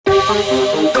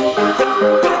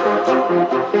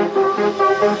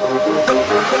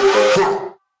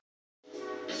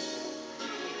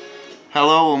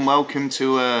Hello and welcome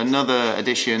to another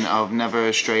edition of Never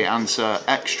a Straight Answer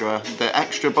Extra, the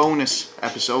extra bonus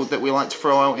episode that we like to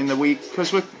throw out in the week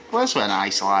because we're nice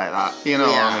like that, you know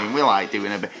what I mean? We like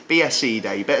doing a bit BSC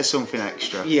day, bit of something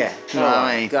extra. Yeah, you know what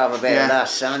I mean? You gotta have a bit of that,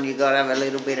 son. You gotta have a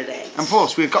little bit of that. And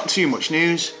plus, we've got too much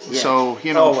news, so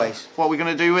you know what we're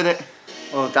gonna do with it.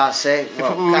 Well, that's it.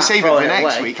 If we save it for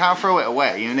next week, can't throw it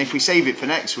away. And if we save it for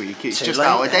next week, it's just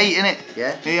out of date, innit?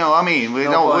 Yeah. You know what I mean? We're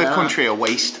country of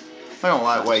waste. We don't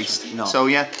like waste. No. So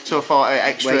I thought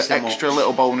extra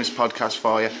little bonus podcast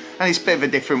for you. And it's a bit of a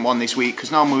different one this week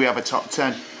because normally we have a top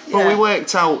 10. But we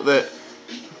worked out that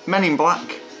Men in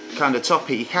Black kind of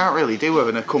topic you can't really do with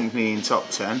an accompanying top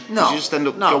 10. No. You just end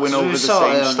up going over the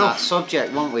same stuff. That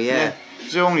subject, won't we? Yeah.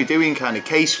 Because we're only doing kind of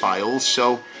case files,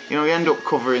 so you know, we end up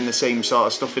covering the same sort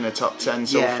of stuff in a top 10.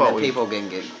 So and then people can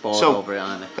get bored over it,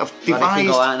 aren't they? I've devised... They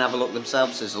can go out and have a look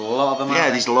themselves. There's a lot of them. Yeah,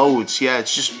 there's loads. Yeah,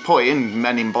 it's just put in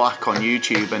Men in Black on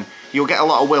YouTube, and you'll get a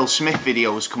lot of Will Smith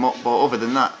videos come up. But other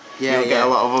than that, you'll get a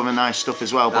lot of other nice stuff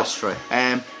as well. That's true.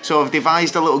 So I've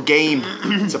devised a little game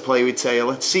to play with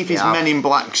Taylor to see if it's Men in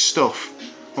Black stuff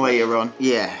later on.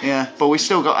 Yeah. But we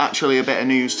still got actually a bit of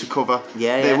news to cover.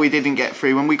 That we didn't get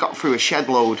through, and we got through a shed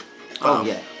load.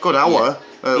 Good hour.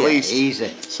 At least. Easy.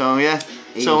 So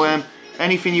So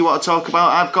anything you want to talk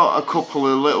about? I've got a couple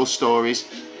of little stories.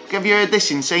 Have you heard this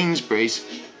in Sainsbury's?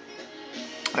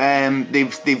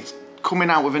 They've coming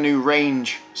out with a new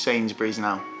range, Sainsbury's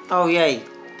now. Oh yay.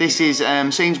 This is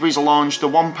Sainsbury's launched the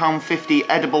 £1.50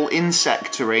 edible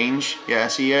insect range. Yeah,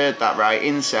 so you heard that right,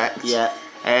 insects. Yeah.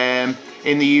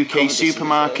 In the UK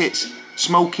supermarkets.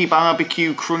 Smoky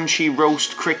barbecue crunchy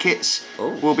roast crickets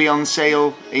will be on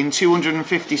sale in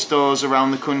 250 stores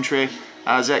around the country.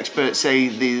 As experts say,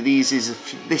 this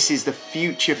is the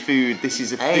future food. This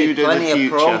is a food of the future. Plenty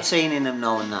of protein in them,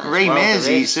 knowing that. Ray Mears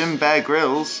eats them, Bear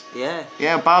Grylls.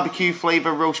 Yeah, barbecue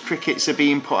flavour roast crickets are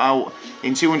being put out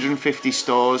in 250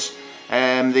 stores.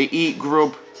 The Eat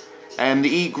Grub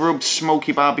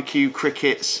smoky barbecue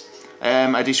crickets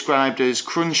are described as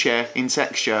crunchy in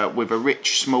texture with a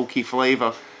rich smoky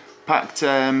flavour.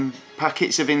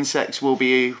 Packets of insects will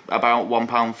be about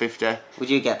 £1.50. Would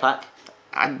you get a pack?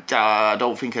 I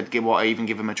don't think I'd even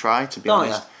give them a try, to be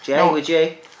honest. Would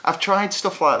you? I've tried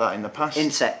stuff like that in the past.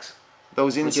 Insects?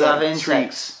 Those insect Would you have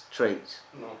insects treats?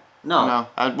 No.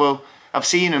 Well, I've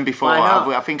seen them before.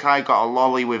 I think I got a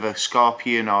lolly with a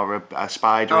scorpion or a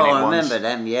spider in it once. I remember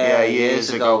them,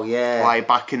 years ago. Yeah. Like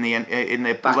back in the late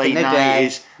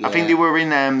 90s. I think they were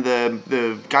in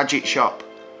the gadget shop.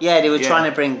 Yeah, they were trying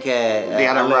to bring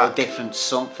a little different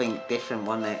different,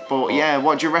 wasn't it? But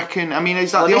what do you reckon? I mean,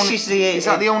 is that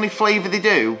the only flavour they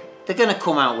do? They're going to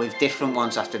come out with different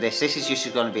ones after this. This is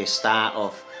just going to be a start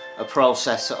of a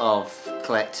process of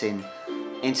collecting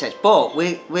insects. But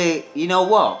you know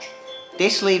what?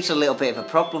 This leaves a little bit of a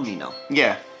problem, you know.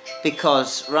 Yeah.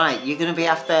 Because you're going to be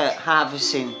after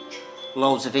harvesting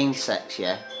loads of insects.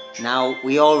 Yeah. Now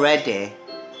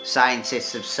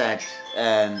scientists have said,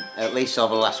 at least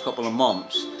over the last couple of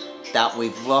months, that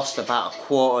we've lost about a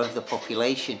quarter of the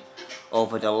population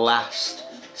over the last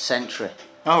century.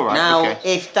 Oh right. Now,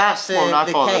 if that's the case,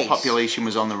 I thought the population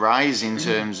was on the rise in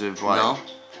terms of like. No.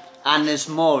 And there's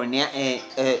more in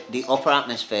the upper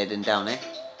atmosphere than down here.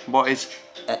 What is?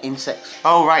 Insects.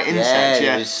 Oh right, insects.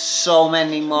 Yeah. There's so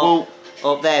many more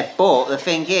up there. But the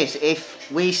thing is, if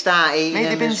we start eating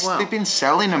them as well, they've been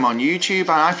selling them on YouTube,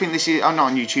 and I think this is not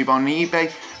on YouTube, on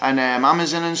eBay and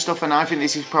Amazon and stuff. And I think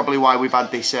this is probably why we've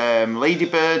had this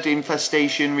ladybird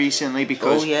infestation recently,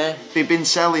 because they've been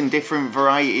selling different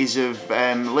varieties of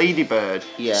ladybird,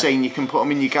 saying you can put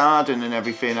them in your garden and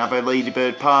everything. Have a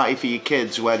ladybird party for your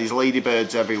kids where there's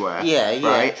ladybirds everywhere.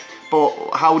 Right.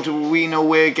 But how do we know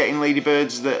we're getting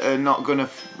ladybirds that are not going to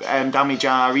damage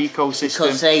our ecosystem?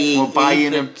 Because they eat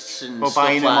We're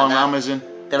buying them on Amazon.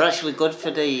 They're actually good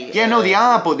for the... Yeah, no, they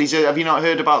are, but have you not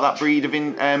heard about that breed of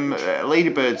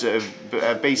ladybirds that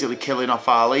are basically killing off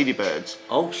our ladybirds?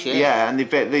 Oh, shit. Yeah, and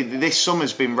this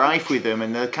summer's been rife with them,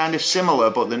 and they're kind of similar,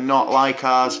 but they're not like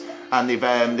ours. And they've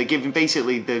got an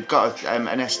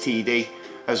STD.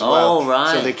 As well. Oh,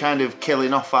 right. So they're kind of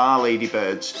killing off our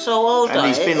ladybirds. So hold on, and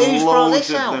there's been loads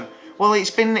of them. Well,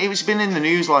 it's been in the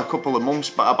news like a couple of months,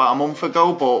 about a month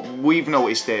ago. But we've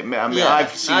noticed it. I mean,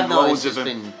 I've seen loads of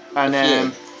them,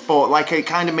 and but like it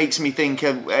kind of makes me think: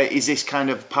 is this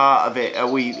kind of part of it? Are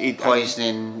we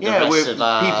poisoning?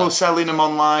 People selling them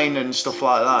online and stuff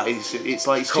like that. It's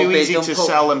like it's too easy to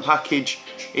sell and package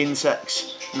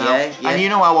insects No. And you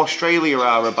know how Australia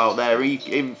are about their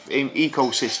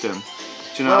ecosystem.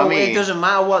 Do you know what I mean? It doesn't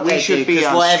matter what they do,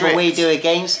 because whatever we do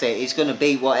against it is going to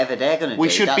beat whatever they're going to do. We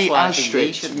should be as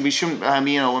strict. We shouldn't.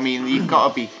 You've got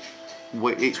to be.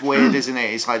 It's weird, isn't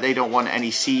it? It's like they don't want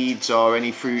any seeds or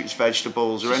any fruits,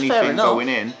 vegetables, or anything going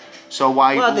in. So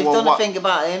why? Well, they've done a thing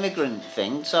about the immigrant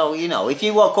thing. So if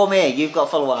you want to come here, you've got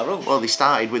to follow our rules. Well, they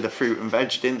started with the fruit and veg,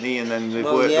 didn't they? And then they've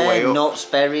worked their way up. Nuts,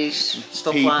 berries,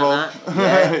 stuff like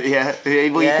that. Yeah.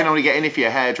 Well, you can only get in if you're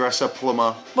a hairdresser,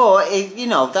 plumber. But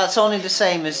that's only the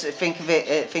same as think of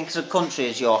a country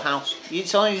as your house.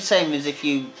 It's only the same as if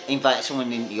you invite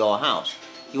someone into your house.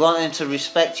 You want them to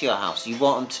respect your house. You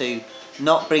want them to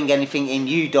not bring anything in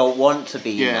you don't want to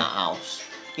be in that house.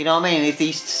 You know what I mean? If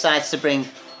he decides to bring,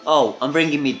 I'm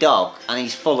bringing my dog and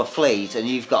he's full of fleas and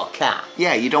you've got a cat.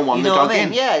 Yeah, you don't want the dog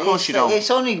in. Yeah, of course you don't.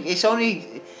 It's only.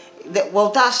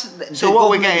 That's the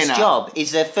government's job.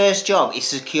 Is their first job is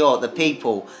to secure the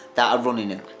people that are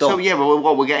running it. So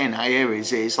what we're getting at here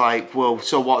is it's like,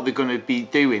 so what they're going to be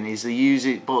doing is they use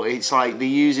it, but it's like they're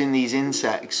using these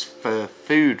insects for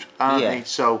food, aren't they?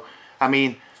 So I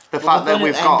mean, the fact that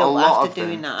we've got a lot of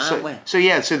them. So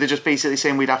they're just basically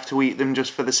saying we'd have to eat them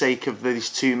just for the sake of there's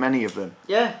too many of them.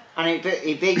 Yeah, and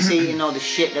it beats eating all the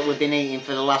shit that we've been eating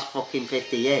for the last fucking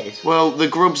 50 years. Well, the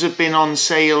grubs have been on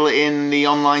sale in the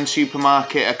online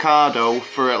supermarket Ocado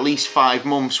for at least 5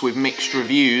 months with mixed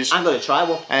reviews. I'm going to try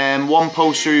one. One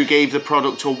poster who gave the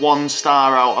product a 1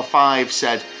 star out of 5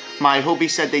 said, "My hubby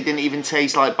said they didn't even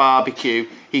taste like barbecue.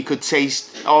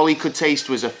 All he could taste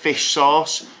was a fish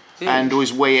sauce. And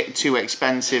was way too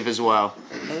expensive as well."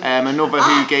 Another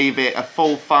who gave it a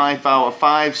full 5 out of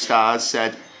 5 stars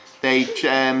said they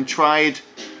tried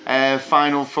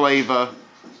final flavour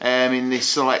in this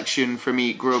selection from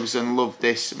Eat Grubs and loved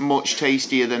this. Much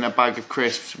tastier than a bag of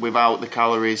crisps without the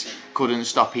calories. Couldn't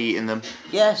stop eating them.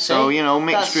 Yeah, so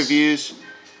mixed reviews.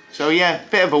 So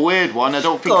bit of a weird one. I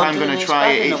don't think I'm going to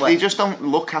try it. They just don't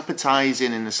look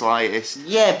appetising in the slightest.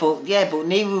 Yeah, but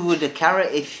neither would a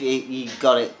carrot if you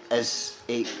got it as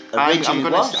it originally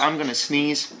was. I'm going to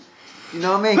sneeze. You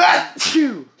know what I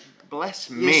mean? Bless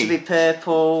me. Used to be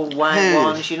purple, white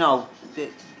ones.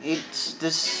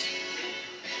 There's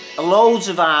loads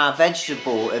of our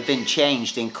vegetable have been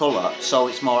changed in colour, so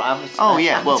it's more appetizing. Oh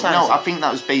yeah, well no, I think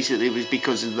that was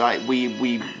because of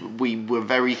we were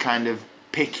very kind of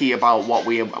picky about what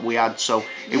we had, so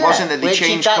it wasn't that they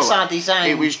changed colour. Our design.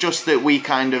 It was just that we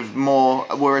kind of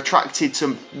were attracted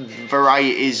to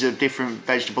varieties of different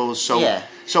vegetables.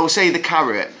 So say the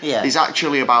carrot. There's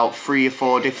actually about 3 or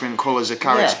 4 different colours of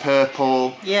carrots.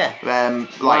 Purple.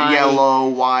 Like yellow,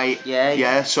 white.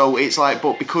 So it's like,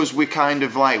 but because we kind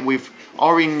of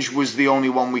orange was the only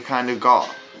one we kind of got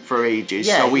for ages.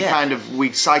 So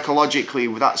we psychologically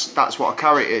that's what a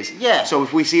carrot is. So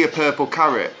if we see a purple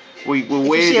carrot, we're weirded out.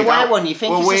 If you see a white one, you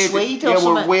think it's a Swede or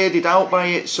something? We're weirded out by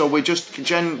it, so we're just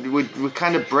we're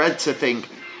kind of bred to think,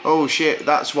 oh shit,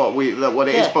 that's what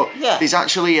it is. But there's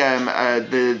actually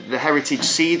the Heritage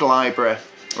Seed Library,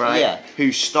 right?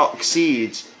 Who stock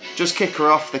seeds. Just kick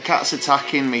her off. The cat's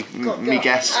attacking me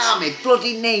guests. Me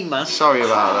bloody knee, man. Sorry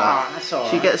about that. That's all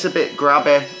right. She gets a bit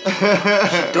grabby.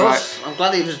 She does. Right. I'm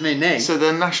glad it was me knee. So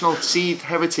the National Seed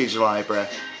Heritage Library,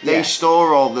 they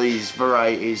store all these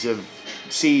varieties of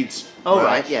seeds.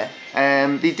 Right.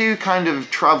 They do kind of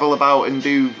travel about and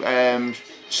do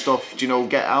stuff,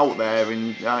 get out there.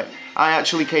 And I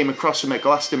actually came across them at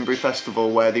Glastonbury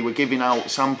Festival where they were giving out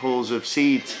samples of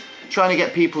seeds, trying to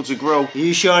get people to grow. Are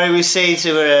you sure it was seeds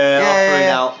they were offering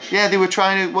out? Yeah, they were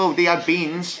trying to. Well, they had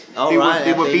beans. They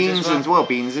were beans as well.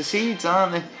 Beans are seeds,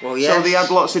 aren't they? Well, yes. So they had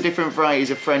lots of different varieties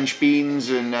of French beans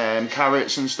and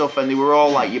carrots and stuff, and they were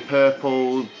all like your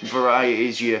purple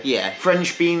varieties, your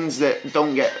French beans that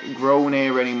don't get grown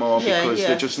here anymore because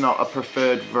they're just not a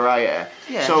preferred variety.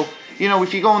 So,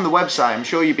 if you go on the website, I'm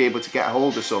sure you'll be able to get a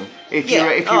hold of some. If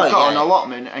you've got an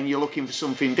allotment and you're looking for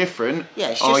something different,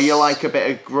 or you like a bit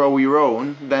of grow your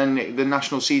own, then the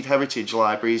National Seed Heritage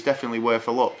Library is definitely worth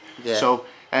a look. So,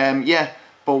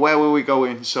 but where were we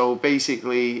going? So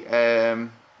basically,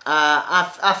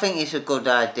 I think it's a good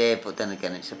idea, but then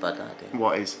again, it's a bad idea.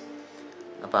 What is?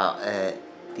 About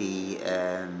the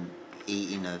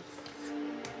eating of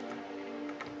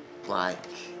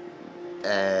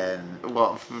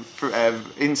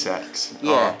insects?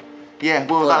 Well,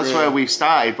 that's where we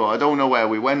started, but I don't know where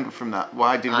we went from that.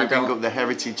 Why did we bring up the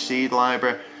Heritage Seed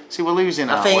Library? See, we're losing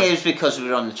our way. I think it was because we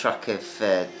were on the track of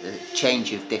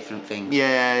change of different things.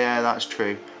 Yeah, that's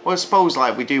true. Well, I suppose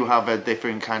we do have a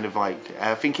different kind of I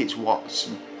think it's what's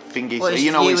thingy. Well,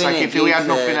 it's like if we had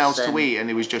nothing else to eat and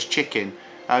it was just chicken,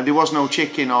 There was no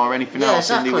chicken or anything else.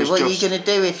 Exactly. And there was what just are you going to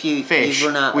do if you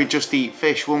run out? We'd just eat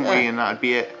fish, wouldn't we? And that'd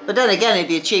be it. But then again, it'd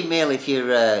be a cheap meal if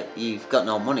you've got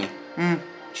no money.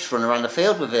 Just run around the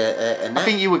field with a net. I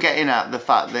think you were getting at the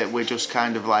fact that we're just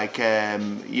kind of like,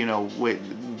 you know,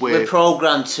 we're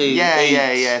programmed to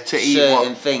eat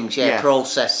certain things,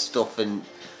 processed stuff and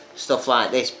stuff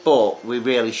like this, but we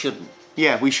really shouldn't.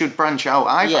 Yeah, we should branch out.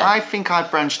 I think I've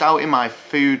branched out in my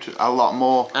food a lot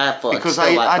more because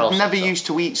I never used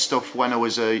to eat stuff when I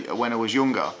was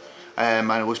younger,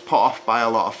 and I was put off by a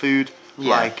lot of food,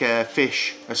 like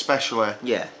fish especially.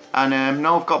 Yeah. And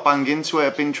now I've got bang into it.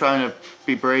 I've been trying to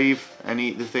be brave and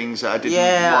eat the things that I didn't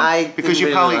want. Because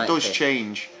your palate does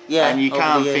change. Yeah. And you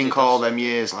can't think all them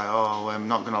years like, oh, I'm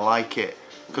not going to like it.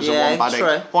 Because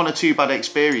of one or two bad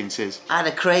experiences. I had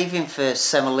a craving for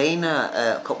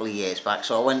semolina a couple of years back,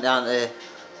 so I went down to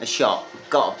a shop,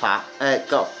 got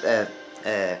a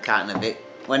carton of it,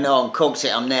 went on, cooked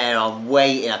it, I'm there, I'm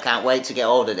waiting, I can't wait to get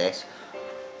hold of this.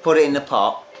 Put it in the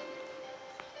pot,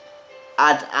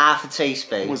 add half a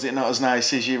teaspoon. Was it not as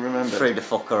nice as you remember? Threw the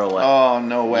fucker away. Oh,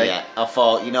 no way. Yeah, I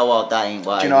thought, you know what, that ain't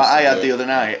what. Do you know what I had the other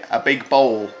night? A big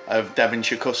bowl of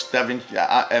Devonshire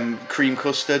cream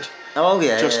custard. Oh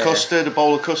yeah, just custard, a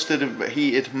bowl of custard,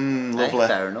 heated, lovely.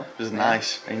 Fair enough. It was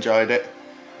nice. I enjoyed it.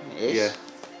 It is. Yeah.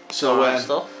 So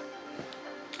stuff.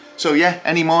 So yeah,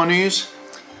 any more news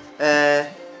that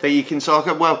you can talk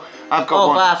about? Well, I've got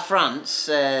one. About France.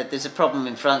 There's a problem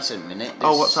in France at the minute.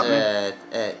 What's happening?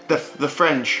 The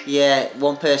French. Yeah,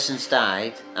 one person's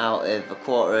died out of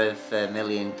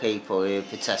 250,000 people who were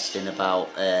protesting about.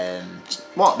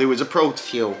 What? There was a protest.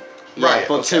 Fuel. Yeah, right,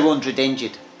 but 200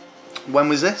 injured. When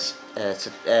was this?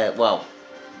 Well,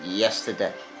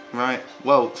 yesterday. Right.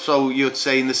 Well, so you're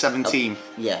saying the 17th?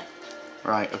 Yeah.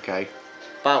 Right. Okay.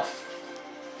 I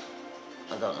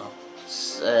don't know.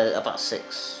 About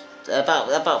 6.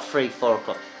 About 3-4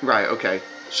 o'clock. Right. Okay.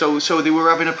 So they were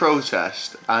having a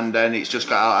protest, and then it's just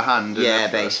got out of hand.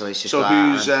 Yeah, basically. It's just so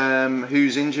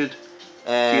who's injured?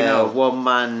 Do you know? One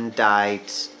man died,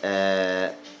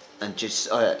 and just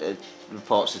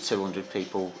reports of 200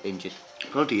 people injured.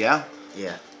 Bloody hell.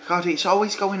 Yeah. God, it's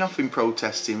always going off in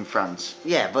protests in France.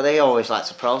 Yeah, but they always like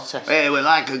to protest. Hey, we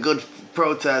like a good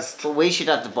protest. But we should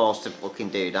have the balls to fucking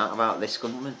do that about this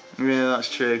government. Yeah, that's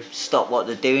true. Stop what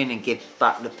they're doing and give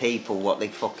back the people what they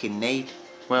fucking need.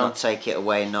 Well, not take it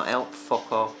away and not help.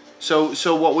 Fuck off.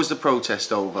 So what was the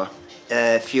protest over?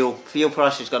 Fuel. Fuel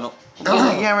price has gone up.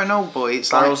 Yeah, I know, but it's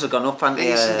barrels have gone up, and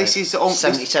this is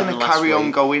going to carry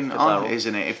on going on,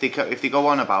 isn't it? If they go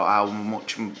on about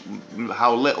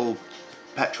how little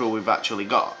petrol we've actually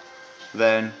got,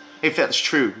 then if that's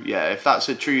true, if that's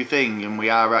a true thing, and we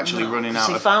are actually running out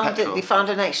of petrol. They found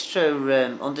an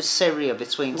extra under Syria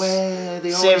between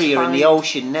Syria and the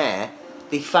ocean there.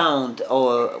 They found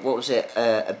what was it?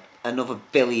 Another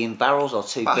billion barrels or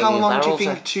 2 billion barrels. How long do you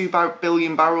think 2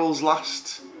 billion barrels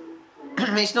last?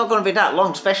 It's not going to be that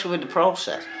long, especially with the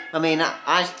process. I mean,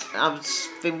 I've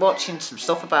been watching some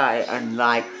stuff about it, and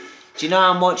like, do you know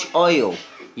how much oil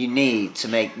you need to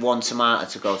make one tomato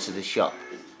to go to the shop?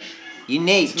 You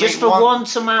need, just for one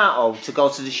tomato to go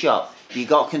to the shop, you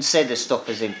got to consider stuff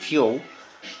as in fuel.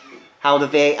 How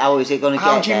is it going to get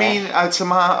there? How do you mean a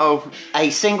tomato? A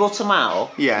single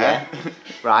tomato. Yeah.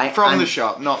 Right. From the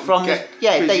shop, not from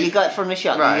you got it from the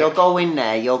shop. Right. You'll go in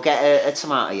there, you'll get a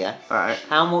tomato, yeah? Right.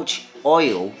 How much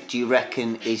oil do you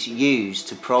reckon is used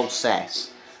to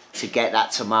process to get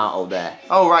that tomato there?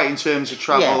 Oh, right, in terms of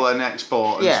travel and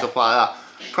export and stuff like that.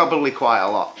 Probably quite a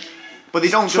lot. But they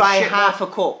don't try just ship half a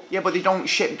cup. Yeah, but they don't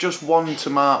ship just one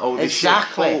tomato. They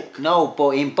exactly. Ship bulk. No, but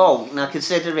in bulk. Now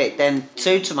consider it. Then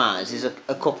 2 tomatoes is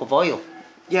a cup of oil.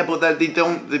 Yeah, but they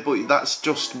don't. But that's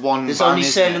just one. There's only a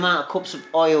certain amount of cups of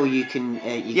oil you can.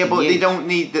 But use. They don't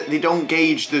need. They don't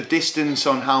gauge the distance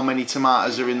on how many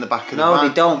tomatoes are in the back of the van. No,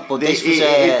 they don't. But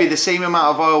it'd be the same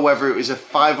amount of oil whether it was a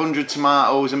 500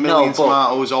 tomatoes, a million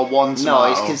tomatoes, or one tomato.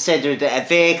 No, it's considered a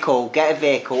vehicle. Get a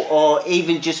vehicle, or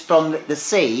even just from the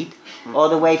seed. All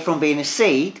the way from being a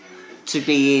seed to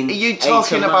being. Are you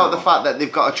talking about the fact that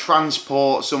they've got to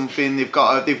transport something? They've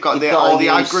got all the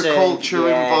agriculture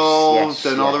involved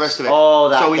and all the rest of it. All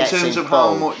that so in terms of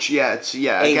how much, I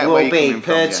get where you're coming from.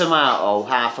 Per tomato,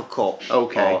 half a cup.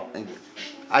 Okay.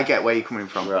 I get where you're coming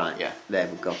from. Right. Yeah. There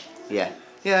we go. Yeah.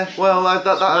 Yeah, well,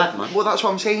 that's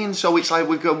what I'm saying. So it's like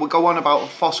we go on about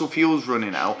fossil fuels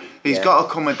running out. There's got to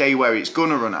come a day where it's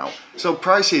gonna run out. So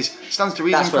prices stands to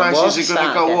reason prices are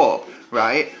gonna go up,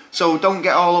 right? So don't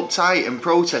get all uptight and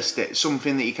protest it.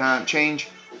 Something that you can't change.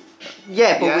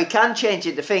 Yeah, but we can change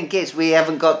it. The thing is, we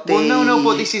haven't got the. Well, no,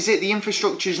 but this is it. The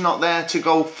infrastructure's not there to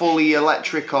go fully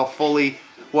electric or fully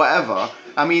whatever.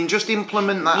 I mean, just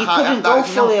implement that. You couldn't go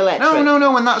fully electric.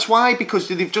 No, and that's why, because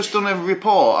they've just done a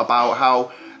report about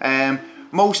how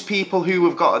most people who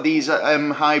have got these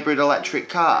hybrid electric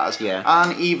cars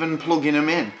aren't even plugging them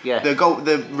in. Yeah.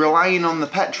 They're relying on the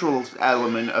petrol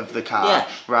element of the car,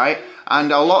 right?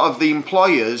 And a lot of the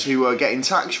employers who are getting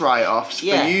tax write-offs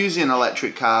for using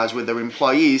electric cars with their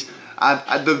employees,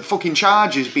 the fucking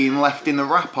chargers being left in the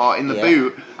wrap or in the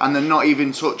boot, and they're not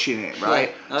even touching it,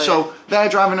 right? So they're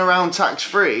driving around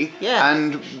tax-free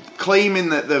and claiming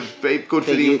that they're good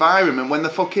for the environment when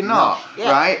they're fucking not,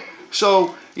 right?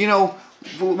 So, you know,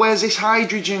 where's this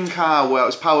hydrogen car where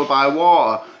it's powered by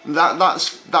water?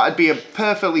 That'd be a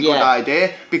perfectly good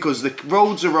idea, because the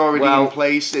roads are already in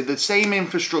place. They're the same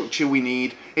infrastructure we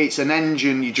need. It's an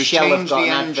engine. You just change the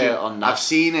engine. On that. I've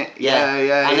seen it.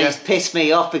 And it's pissed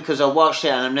me off because I watched it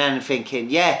and I'm now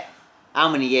thinking, how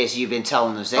many years have you been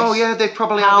telling us this? Oh yeah, they've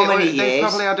probably had it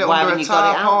under a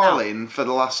tarpaulin for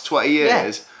the last 20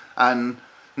 years, and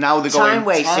now they're time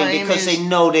wasting because they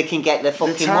know they can get their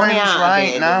fucking money out of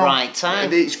it at the right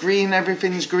time. It's green.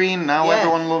 Everything's green now.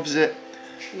 Everyone loves it.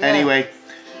 Anyway,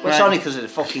 it's only because of the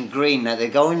fucking green that they're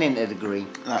going into the green.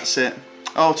 That's it.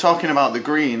 Oh, talking about the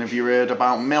green, have you heard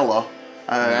about Miller?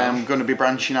 I'm going to be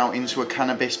branching out into a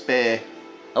cannabis beer.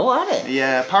 Oh, are they?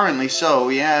 Yeah, apparently so.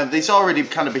 Yeah, there's already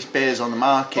cannabis beers on the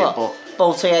market, but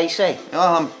full THC.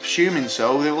 Well, I'm assuming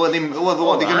so.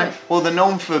 They're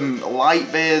known for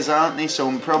light beers, aren't they?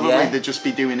 So probably they'd just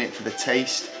be doing it for the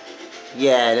taste.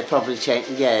 Yeah, they probably change.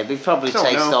 Yeah, it'd be probably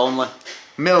taste only.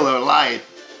 Miller Lite.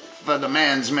 For the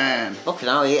man's man. Fucking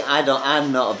hell,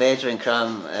 I'm not a beer drinker.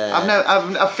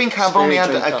 I think I've only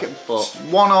had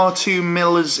one or two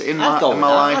Millers in my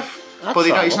life. But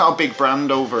it's not a big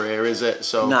brand over here, is it?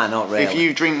 So no, not really. If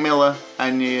you drink Miller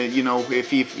and you know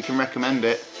if you can recommend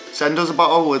it, send us a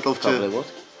bottle. We'd love to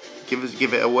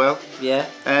give it a whirl. Yeah.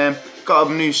 Got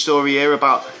a news story here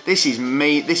about this is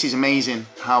amazing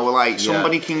how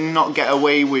somebody can not get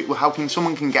away with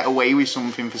someone can get away with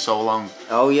something for so long.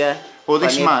 Oh yeah. Well,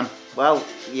 this man. Well,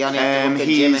 you only have to look at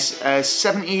Jimmy. He's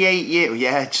 78 years.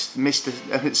 Yeah, just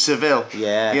Mr. Seville.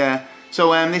 Yeah. Yeah.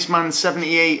 So this man's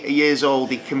 78 years old.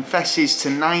 He confesses to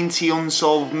 90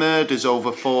 unsolved murders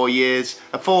over 4 years,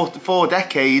 4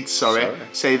 decades. Sorry,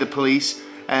 say the police.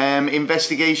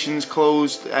 Investigations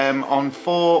closed on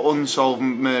 4 unsolved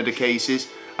murder cases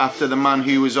after the man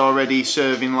who was already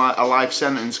serving a life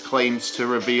sentence claimed to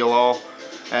reveal all.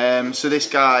 So this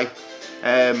guy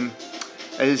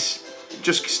has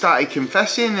just started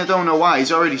confessing. I don't know why.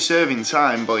 He's already serving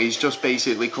time, but he's just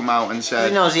basically come out and said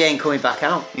he knows he ain't coming back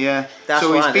out. Yeah.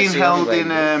 So he's been held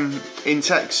in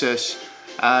Texas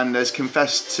and has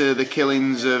confessed to the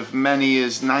killings of many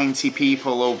as 90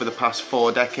 people over the past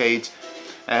 4 decades.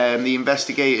 The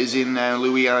investigators in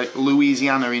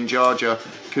Louisiana and Georgia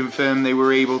confirmed they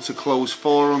were able to close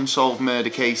 4 unsolved murder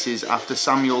cases after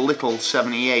Samuel Little,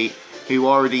 78, who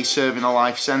already serving a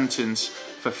life sentence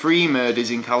for 3 murders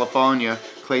in California,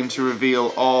 claimed to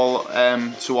reveal all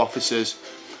to officers.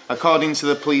 According to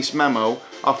the police memo,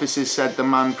 officers said the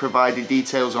man provided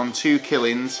details on 2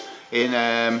 killings in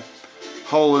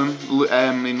Holland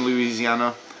in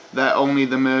Louisiana that only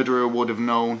the murderer would have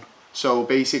known. So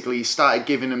basically he started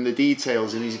giving them the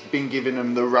details, and he's been giving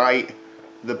them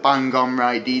the bang on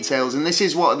right details. And this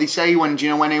is what they say when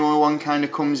anyone kind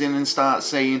of comes in and starts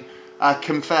saying, I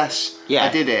confess, I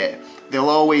did it. They'll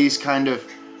always kind of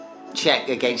check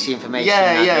against the information.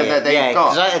 That they've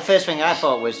got. Because the first thing I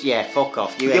thought was, fuck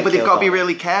off. But they've got to be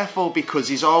really careful because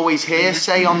there's always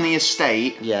hearsay on the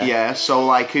estate. So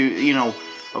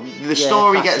the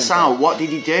story gets out. What did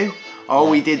he do?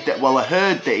 Oh, he did that. Well, I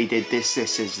heard that he did this,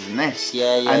 and this.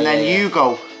 And then you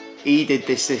go, he did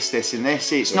this, and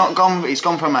this. It's not gone. It's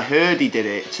gone from I heard he did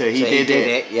it to he did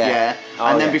it.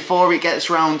 And then before it gets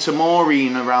round to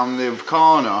Maureen around the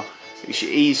corner,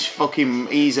 he's a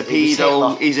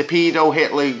pedo. He's a pedo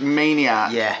Hitler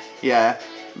maniac. Yeah.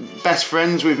 Best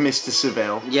friends with Mr.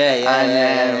 Seville.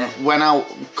 And went out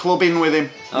clubbing with him.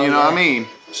 You know what I mean?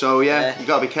 So you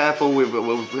got to be careful with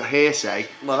hearsay.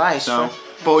 Well, that is true.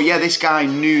 But this guy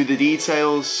knew the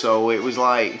details, so it was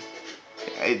like,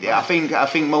 I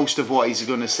think most of what he's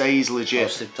going to say is legit.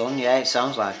 Must have done, it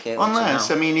sounds like it. Unless,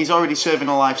 he's already serving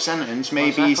a life sentence.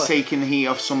 Maybe he's taking the heat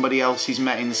off somebody else he's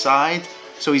met inside.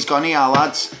 So he's gone, here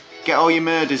lads, get all your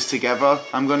murders together.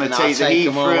 I'm going to take the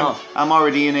heat for him. I'm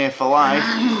already in here for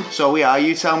life. So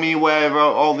you tell me where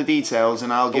all the details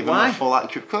and I'll give him a full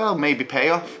accurate, maybe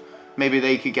payoff. Maybe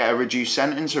they could get a reduced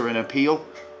sentence or an appeal.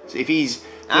 So if he's...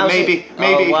 Maybe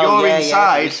if you're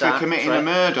inside for committing a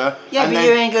murder, but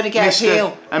you ain't going to get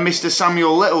appeal. And Mr.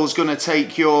 Samuel Little's going to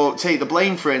take the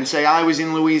blame for it and say, I was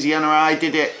in Louisiana, I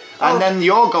did it, And then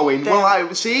you're going,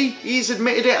 well, see, he's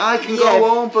admitted it, I can go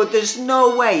home. But there's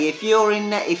no way,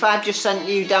 if I've just sent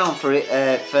you down for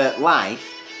life,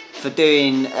 for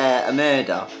doing a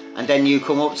murder, and then you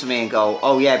come up to me and go,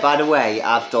 oh yeah, by the way,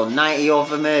 I've done 90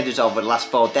 other murders over the last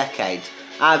 4 decades,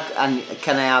 and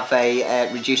can I have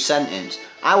a reduced sentence?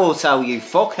 I will tell you,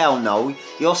 fuck hell no,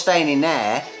 you're staying in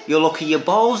there, you're lucky your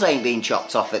balls ain't being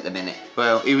chopped off at the minute.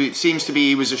 Well, it seems to be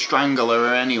he was a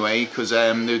strangler anyway, because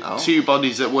the 2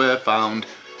 bodies that were found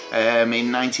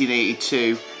in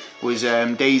 1982 was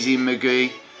Daisy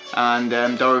McGee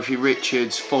and Dorothy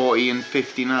Richards, 40 and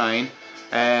 59.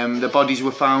 The bodies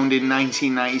were found in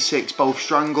 1996, both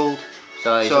strangled.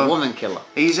 So he's a woman killer.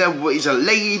 He's a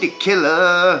lady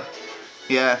killer.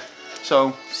 Yeah.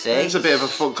 So it's a bit of a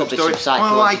fucked up story.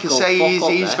 Well, like I say,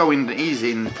 he's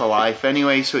in for life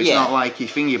anyway, so it's not like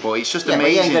he's thingy, but it's just amazing.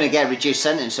 But he ain't going to get a reduced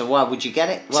sentence, so why would you get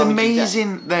it? It's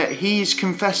amazing that he's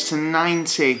confessed to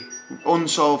 90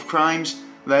 unsolved crimes.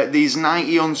 That there's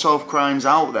 90 unsolved crimes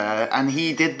out there, and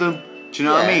he did them. Do you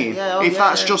know what I mean? If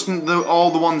that's just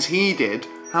all the ones he did,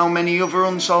 how many other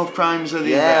unsolved crimes are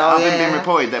there that haven't been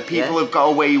reported? That people have got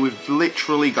away with,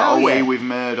 literally got away with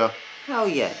murder. Oh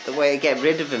yeah, the way to get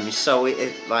rid of him is so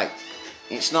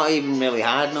it's not even really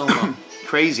hard no more.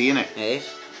 Crazy, isn't it? It is.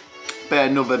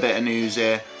 Another bit of news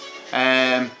here.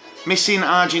 Missing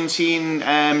Argentine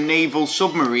naval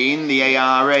submarine, the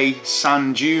ARA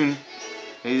San June,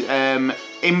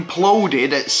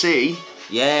 imploded at sea.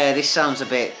 Yeah, this sounds a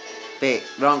bit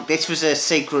wrong. This was a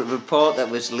secret report that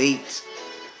was leaked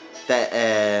that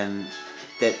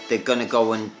that they're gonna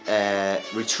go and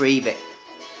retrieve it.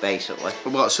 Basically.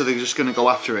 What? So they're just going to go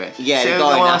after it? Yeah, they're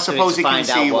going after I suppose it to you can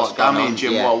see what damage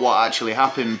and what actually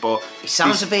happened, but it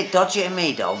sounds a bit dodgy to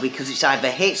me though, because it's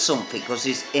either hit something because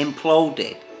it's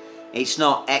imploded. It's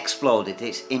not exploded,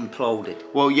 it's imploded.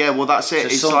 Well, yeah, well that's it. So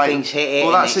it's something's hit it.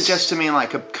 Well, that suggests to me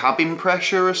like a cabin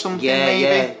pressure or something. Yeah, maybe.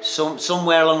 Yeah.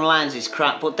 Somewhere along the lines it's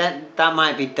cracked, but that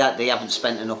might be that they haven't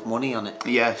spent enough money on it.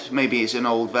 Yeah, maybe it's an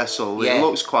old vessel. Yeah. It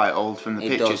looks quite old from the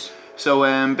pictures. Does. So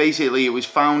basically, it was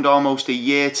found almost a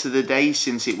year to the day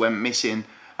since it went missing,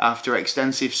 after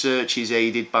extensive searches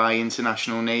aided by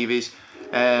international navies.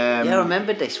 Yeah, I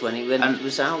remember this when it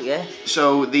was out, yeah.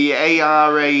 So the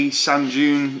ARA San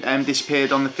June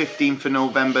disappeared on the 15th of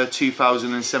November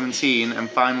 2017 and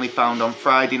finally found on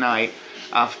Friday night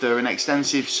after an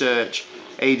extensive search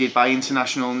aided by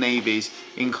international navies,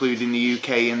 including the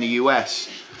UK and the US.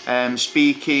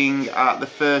 Speaking at the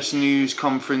first news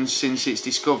conference since its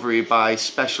discovery by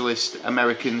specialist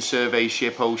American survey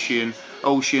ship Ocean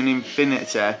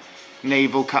Infinity,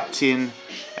 naval captain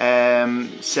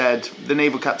said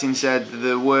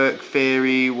the work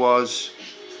theory was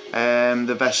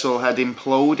the vessel had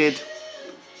imploded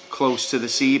close to the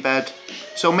seabed.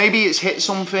 So maybe it's hit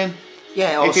something.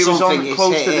 Yeah, or if it was something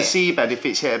close to the seabed, if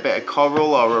it's hit a bit of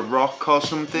coral or a rock or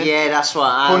something. Yeah, that's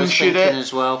what I was thinking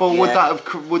as well. But would that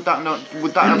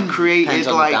have created Depends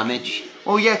on like the damage?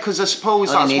 Well, yeah, because I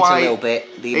suppose that's why a little bit,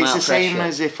 it's the same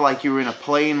as if like you were in a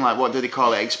plane. Like what do they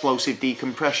call it? Explosive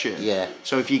decompression. Yeah.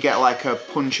 So if you get like a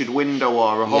punctured window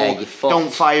or a hole,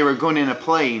 don't fire a gun in a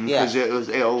plane because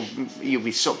you'll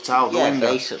be sucked out the window.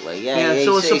 Yeah, basically. Yeah.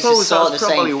 So I suppose that's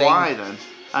probably why then.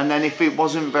 And then if it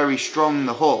wasn't very strong,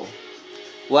 the hull.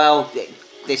 Well,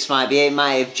 this might be. It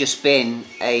might have just been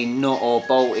a nut or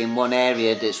bolt in one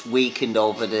area that's weakened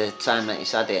over the time that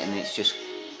it's had it, and it's just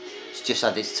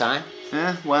had its time.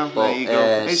 Yeah, well, there you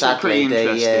go. It's sadly, pretty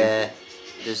interesting.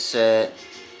 There's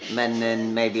men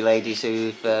and maybe ladies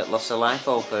who've lost their life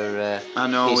over piece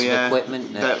of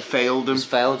equipment that failed them. It's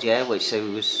failed, which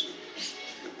was.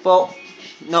 But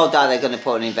no doubt they're going to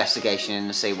put an investigation in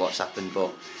and see what's happened.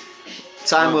 But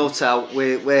time will tell.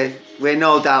 We're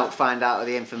no doubt find out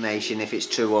the information if it's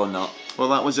true or not. Well,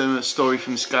 that was a story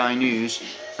from Sky News.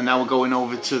 And now we're going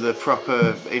over to the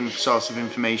proper source of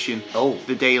information. Oh.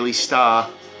 The Daily Star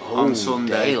on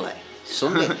Sunday.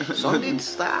 Sunday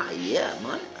Star, yeah,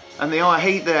 man. And I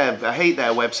hate their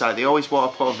website. They always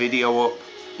want to put a video up.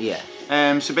 Yeah.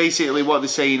 So basically what they're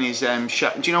saying is, do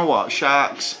you know what?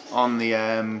 Sharks on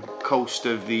the coast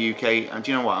of the UK.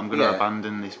 Do you know what? I'm going to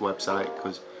abandon this website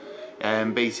because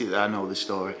basically I know the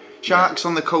story. Sharks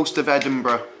on the coast of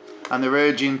Edinburgh. And they're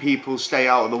urging people to stay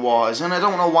out of the waters. And I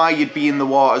don't know why you'd be in the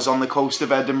waters on the coast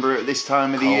of Edinburgh at this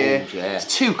time of the year. Yeah.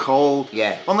 It's too cold.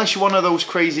 Yeah. Unless you're one of those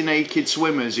crazy naked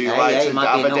swimmers who like to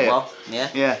have a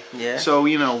dip. Yeah. So,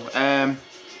 you know...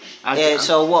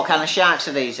 so what kind of sharks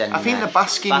are these then? I think they're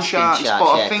basking sharks, but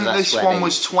I think this one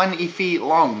was 20 feet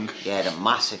long. Yeah, they're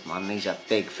massive, man. These are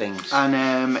big things.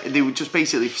 And they were just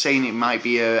basically saying it might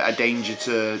be a danger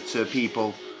to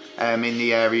people. in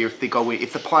the area if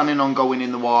they're planning on going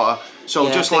in the water. So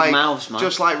yeah, just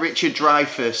like Richard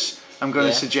Dreyfuss, I'm going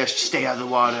to suggest stay out of the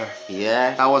water.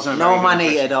 Yeah. That wasn't a no very man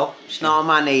eater though. It's not a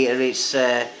man eater. It's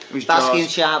basking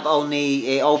shark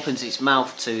only. It opens its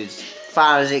mouth to as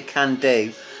far as it can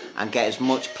do, and get as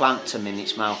much plankton in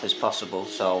its mouth as possible.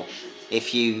 So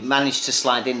if you manage to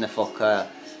slide in the fucker,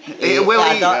 it will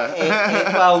eat you.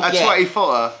 Well, a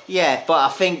 20-footer. Yeah, but I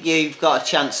think you've got a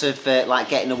chance of like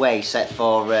getting away, except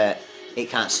for it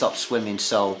can't stop swimming.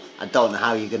 So I don't know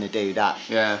how you're going to do that.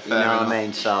 Yeah, fair enough. What I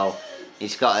mean? So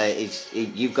you've got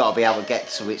to be able to get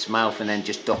to its mouth and then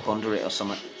just duck under it or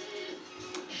something.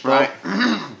 Right.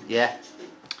 Yeah.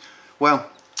 Well,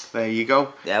 there you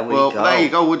go. There we go. There you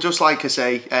go. Well, just like I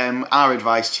say, our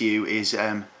advice to you is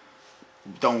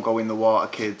don't go in the water,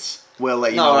 kids. We'll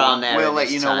let you know. We'll let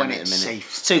you know when it's safe.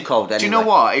 It's too cold anyway. Do you know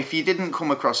what? If you didn't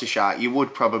come across a shark, you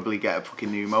would probably get a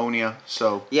fucking pneumonia.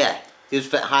 So yeah,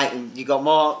 you got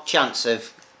more chance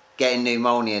of getting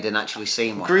pneumonia than actually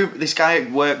seeing one. This guy at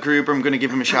work, Gruber, I'm going to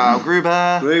give him a shout out.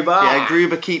 Gruber. Yeah,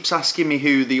 Gruber keeps asking me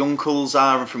who the uncles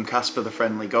are from Casper the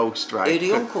Friendly Ghost, right? Who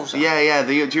the uncles are? Yeah.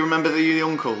 Do you remember the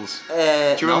uncles? Do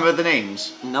you remember the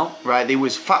names? No. Right, they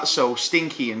was Fatso,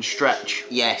 Stinky and Stretch.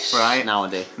 Yes. Right? Now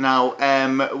I do. Now,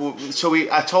 so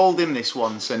I told him this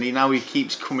once and he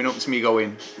keeps coming up to me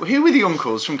going, well, who were the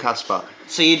uncles from Casper?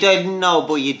 So you didn't know,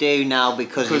 but you do now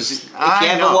because if you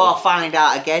ever want to find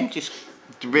out again, just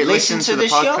listen to the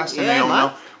podcast and they'll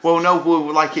know. Well, no,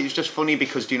 like it's just funny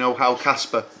because do you know how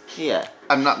Casper? Yeah.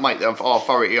 And that might have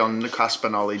authority on the Casper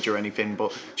knowledge or anything,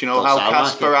 but do you know how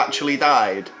Casper actually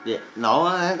died? Yeah. No,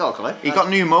 I ain't got a clue. He got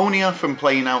pneumonia from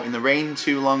playing out in the rain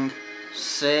too long.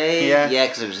 See? Yeah,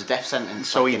 because it was a death sentence.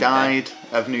 So he died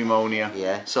of pneumonia.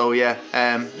 Yeah. So yeah,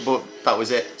 but that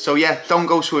was it. So yeah, don't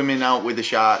go swimming out with the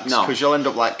sharks because you'll end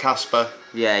up like Casper.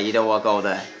 Yeah, you don't want to go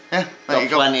there. Yeah, there you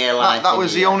go. Plenty of life. That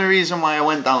was the only reason why I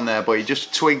went down there, but he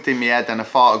just twigged in my head and I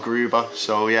thought of Gruber.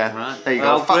 So yeah, there you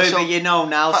go. Gruber, you know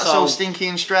now. So Stinky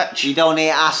and Stretch. You don't need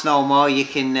to ask no more. You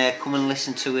can come and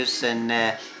listen to us,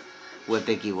 and we'll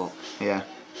big you up. Yeah.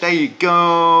 There you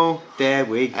go. There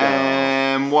we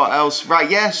go. What else? Right,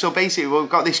 yeah. So basically, we've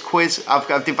got this quiz.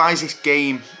 I've devised this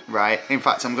game. Right. In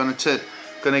fact, I'm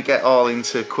gonna get all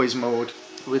into quiz mode.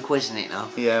 We're quizzing it now.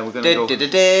 Yeah, we're gonna go.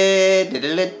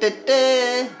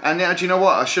 And do you know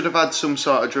what? I should have had some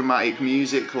sort of dramatic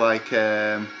music, like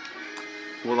the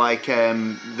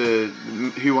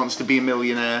Who Wants to Be a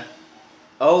Millionaire.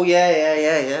 Oh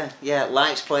yeah.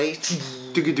 Lights, please.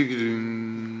 Did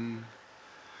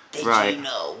right. You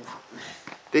know?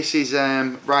 This is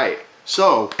right.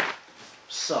 So.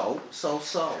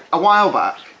 A while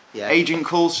back, Agent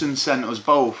Coulson sent us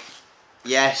both.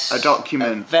 Yes. A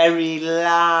document. A very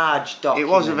large document.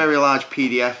 It was a very large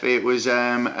PDF. It was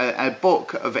a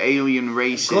book of alien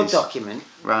races. Good document.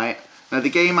 Right. Now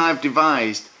the game I've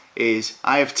devised is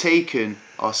I have taken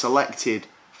or selected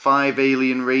 5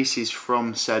 alien races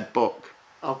from said book.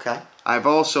 Okay. I've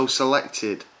also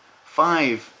selected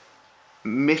 5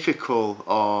 mythical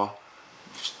or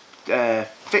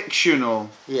fictional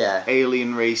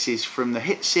alien races from the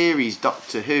hit series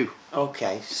Doctor Who.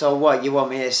 Okay, so what, you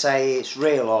want me to say it's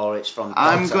real or it's from Doctor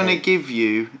I'm going to give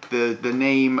you the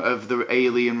name of the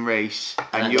alien race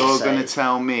and you're going to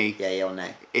tell me your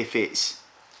name. If it's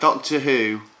Doctor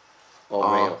Who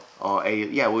or real. Or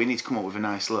yeah, well, we need to come up with a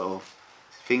nice little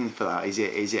thing for that. Is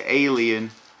it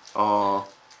alien or...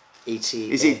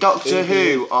 Is it Doctor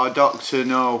Who or Doctor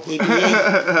No?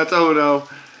 I don't know.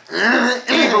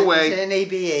 Either way. Is it an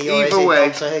EBE or either way,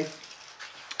 Doctor Who?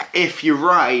 If you're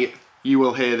right, you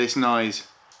will hear this noise.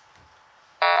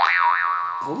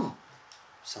 Oh,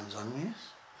 sounds ominous.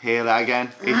 Hear that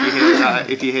again. If you hear that,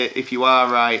 if you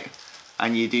are right,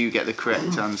 and you do get the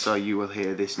correct answer, you will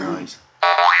hear this noise.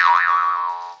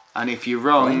 And if you're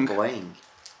wrong, boing.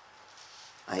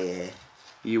 I hear.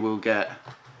 You will get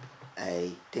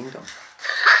a ding dong.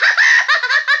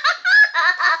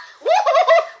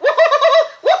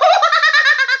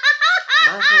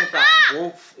 That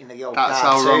wolf in the old That's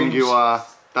cartoons. How wrong you are.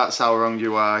 That's how wrong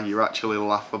you are. You're actually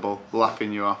laughable.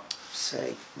 Laughing you off.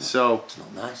 See. So. It's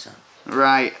not nice, huh?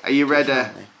 Right. Are you ready?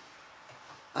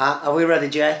 Are we ready,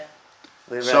 Jay?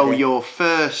 Ready? So your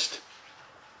first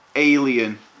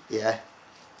alien. Yeah.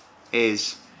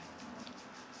 Is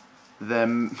the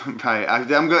right?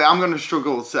 I'm going to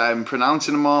struggle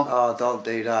pronouncing them all. Oh, don't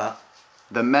do that.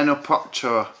 The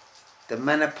Menopatra. The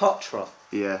Menopatra.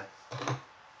 Yeah.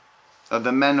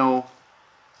 The Menopatra.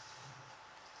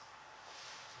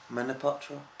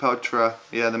 Patra.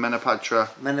 Yeah, the Menopatra.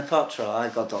 Menopatra. I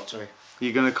got Doctor Who.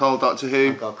 You're going to call Doctor Who?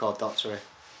 I'm going to call Doctor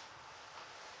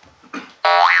Who.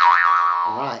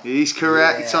 Right. He's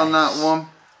correct on that one.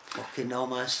 Fucking know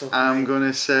my stuff. I'm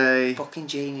gonna say fucking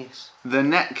genius. the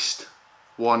next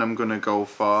one I'm gonna go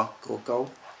for Go.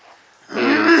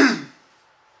 is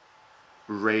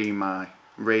Raimi.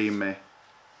 Raimi.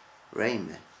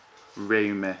 Raimi.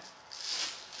 Raimi.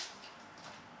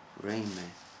 Raimi.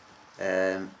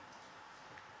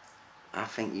 I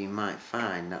think you might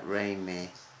find that Raimi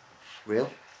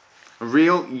real.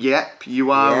 Real? Yep,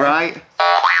 you are right.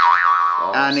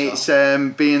 And it's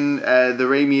been the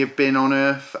Raimi have been on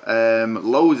Earth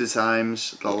loads of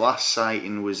times. The last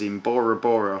sighting was in Bora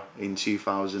Bora in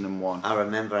 2001. I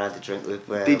remember I had a drink with.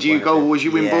 Did you go? Was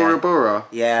you in Bora Bora?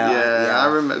 Yeah. I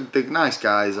remember. They're nice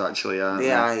guys, actually, aren't they?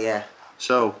 Yeah.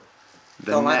 So,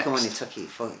 don't like them when you took your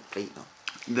fucking feet though.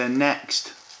 The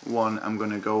next one I'm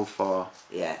gonna go for.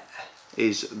 Yeah.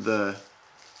 Is the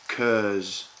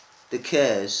Kurz. The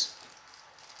Kurz.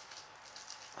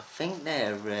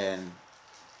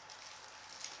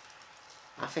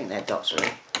 I think they're Doctor Who.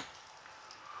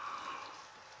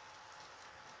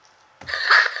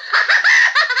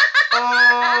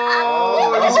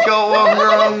 Oh, he's got one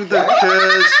wrong. The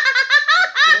Kurz.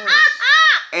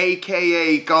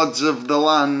 AKA Gods of the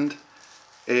Land.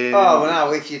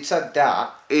 Now if you said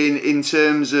that. In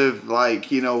terms of, like,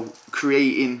 you know,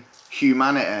 creating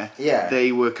humanity,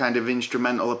 they were kind of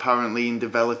instrumental apparently in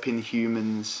developing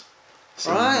humans.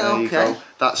 So there you go.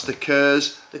 That's the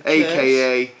Kurz,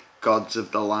 aka Gods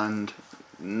of the Land.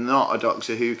 Not a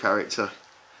Doctor Who character.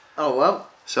 Oh well.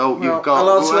 So you've got.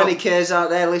 Hello to any Kurz out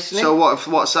there listening. So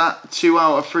what's that? 2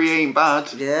 out of 3 ain't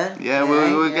bad. Yeah.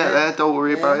 We'll get there. Don't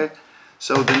worry about it.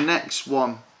 So the next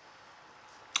one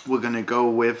we're gonna go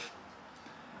with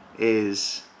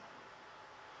is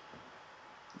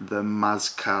the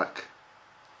Mazkak.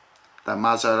 The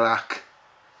Mazarak.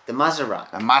 The Mazarak.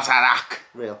 The Mazarak.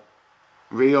 Real.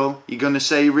 You're gonna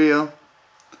say real?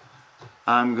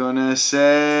 I'm gonna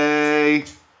say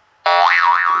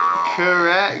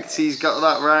correct. He's got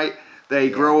that right. They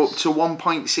grow up to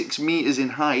 1.6 meters in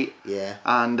height. Yeah.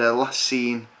 And last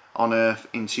seen on Earth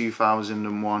in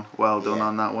 2001. Well done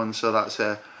on that one. So that's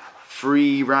a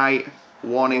 3 right,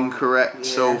 1 incorrect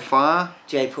so far.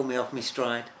 Jay put me off my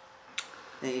stride.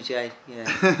 Thank you, Jay.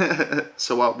 Yeah.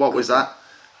 So what was that?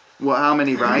 How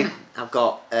many right? I've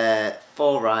got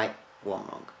 4 right, 1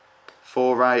 wrong.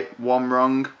 4 right, 1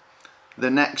 wrong. The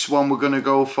next one we're gonna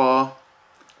go for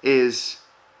is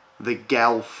the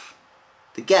Gelf.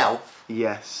 The Gelf?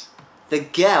 Yes. The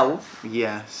Gelf?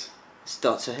 Yes. It's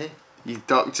Doctor Who. You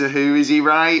Doctor Who, is he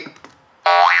right?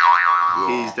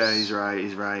 Yes. He's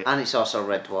right. And it's also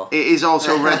Red Dwarf. It is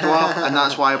also Red Dwarf, and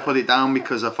that's why I put it down,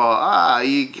 because I thought,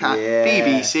 you can't.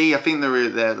 BBC, I think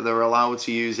they're allowed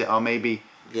to use it, or maybe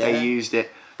they used it.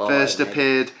 First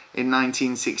appeared in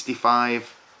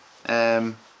 1965.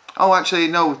 Actually,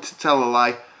 no, to tell a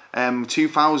lie.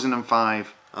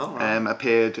 2005.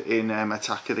 Appeared in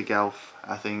Attack of the Gelf,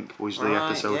 I think was the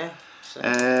episode.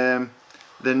 Yeah.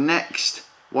 The next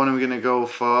one I'm gonna go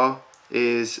for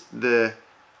is the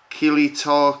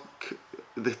Kilitorkid.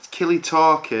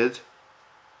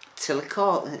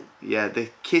 Yeah, the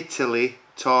Kittily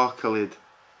Torkilid.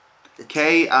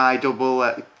 Killily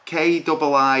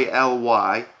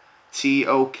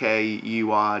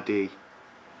Tokurd.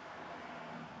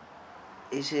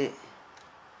 Is it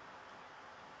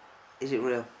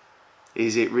real?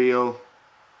 Is it real?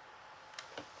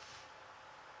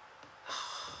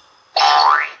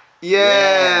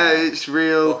 Yeah, it's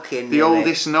real. The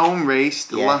oldest known race,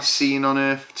 the last seen on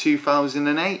Earth,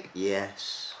 2008.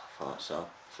 Yes, thought so.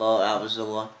 Thought that was the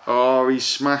one. Oh, he's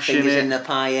smashing Fingers in the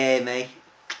pie here, mate.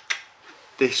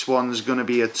 This one's going to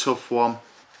be a tough one.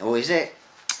 Oh, is it?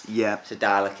 Yeah. It's a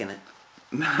Dalek, innit?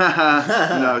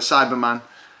 No, Cyberman.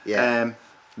 Yeah.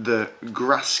 The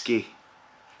Grasky.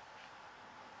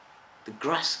 The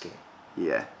Grasky?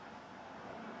 Yeah.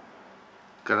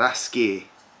 Grasky.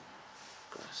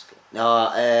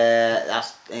 No,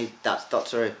 that's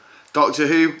Doctor Who. Doctor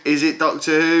Who? Is it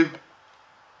Doctor Who?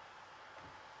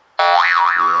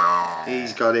 Yeah.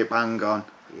 He's got it bang on.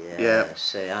 Yeah.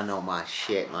 See, I know my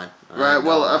shit, man.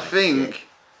 I think,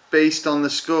 based on the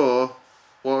score,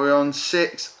 what we're on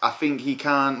 6. I think he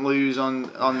can't lose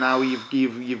on now.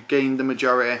 You've gained the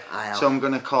majority. So I'm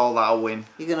gonna call that a win.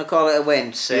 You're gonna call it a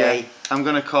win, see? Yeah, I'm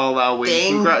gonna call that a win.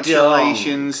 Ding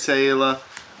Congratulations, dong. Taylor.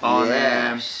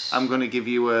 Yes. I'm gonna give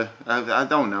you I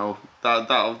don't know.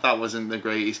 That wasn't the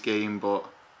greatest game, but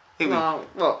it was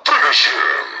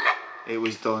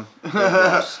done. It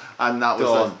was. And that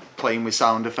was playing with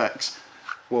sound effects.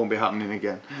 Won't be happening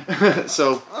again.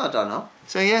 So I don't know.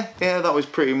 So that was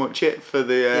pretty much it for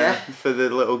the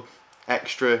little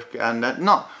extra, and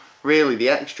really the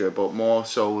extra, but more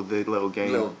so the little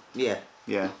game.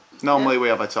 Yeah. Normally we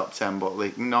have a top 10, but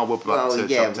like, no, we're back to top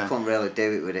 10. We couldn't really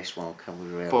do it with this one, can we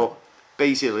really? But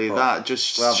basically that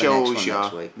just shows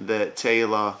you that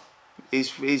Taylor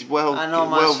is well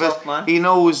versed. Man. He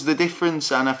knows the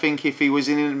difference, and I think if he was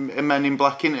in a Men in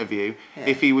Black interview,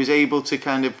 if he was able to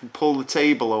kind of pull the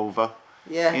table over,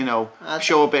 you know,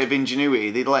 show a bit of ingenuity,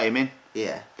 they'd let him in.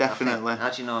 Yeah, definitely. How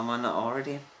do you know am I not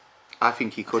already in? I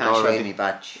think he could I can't already. show you my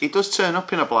badge. He does turn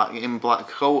up in a black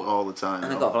coat all the time.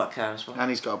 And I've got a black car as well. And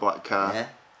he's got a black car.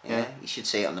 Yeah. You should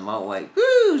see it on the motorway.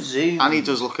 Woo, zoom. And he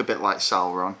does look a bit like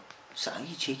Sauron.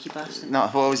 You cheeky bastard. No,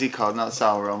 what was he called? Not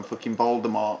Sauron, fucking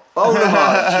Voldemort.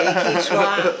 Cheeky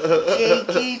twat.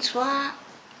 Cheeky twat.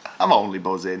 I'm only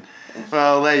buzzing.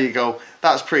 Well, there you go.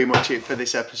 That's pretty much it for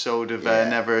this episode of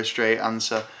Never a Straight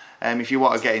Answer. If you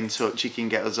want to get in touch, you can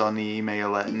get us on the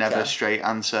email at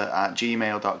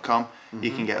neverstraightanswer@gmail.com.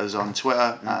 You can get us on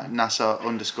Twitter at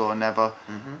NASA_never,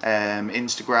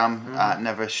 Instagram at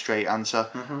Never a Straight Answer,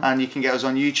 and you can get us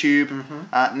on YouTube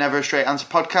at Never a Straight Answer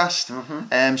Podcast.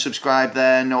 Subscribe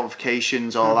there,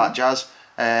 notifications, all that jazz.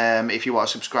 If you want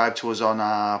to subscribe to us on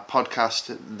our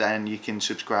podcast, then you can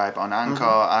subscribe on Anchor,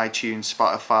 iTunes,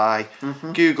 Spotify,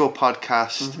 Google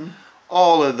Podcast,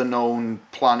 all of the known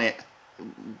planet.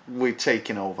 We're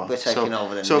taking over. So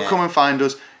come and find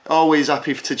us. Always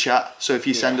happy to chat. So if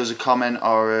you send us a comment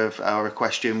or a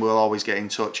question, we'll always get in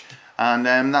touch. And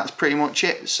that's pretty much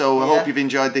it. So I hope you've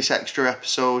enjoyed this extra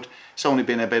episode. It's only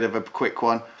been a bit of a quick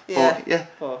one. But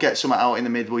get something out in the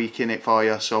midweek in it for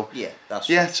you. So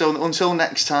so until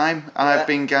next time, I've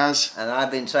been Gaz. And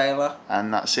I've been Taylor.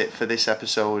 And that's it for this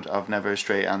episode of Never a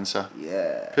Straight Answer.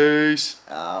 Yeah. Peace.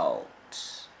 Out.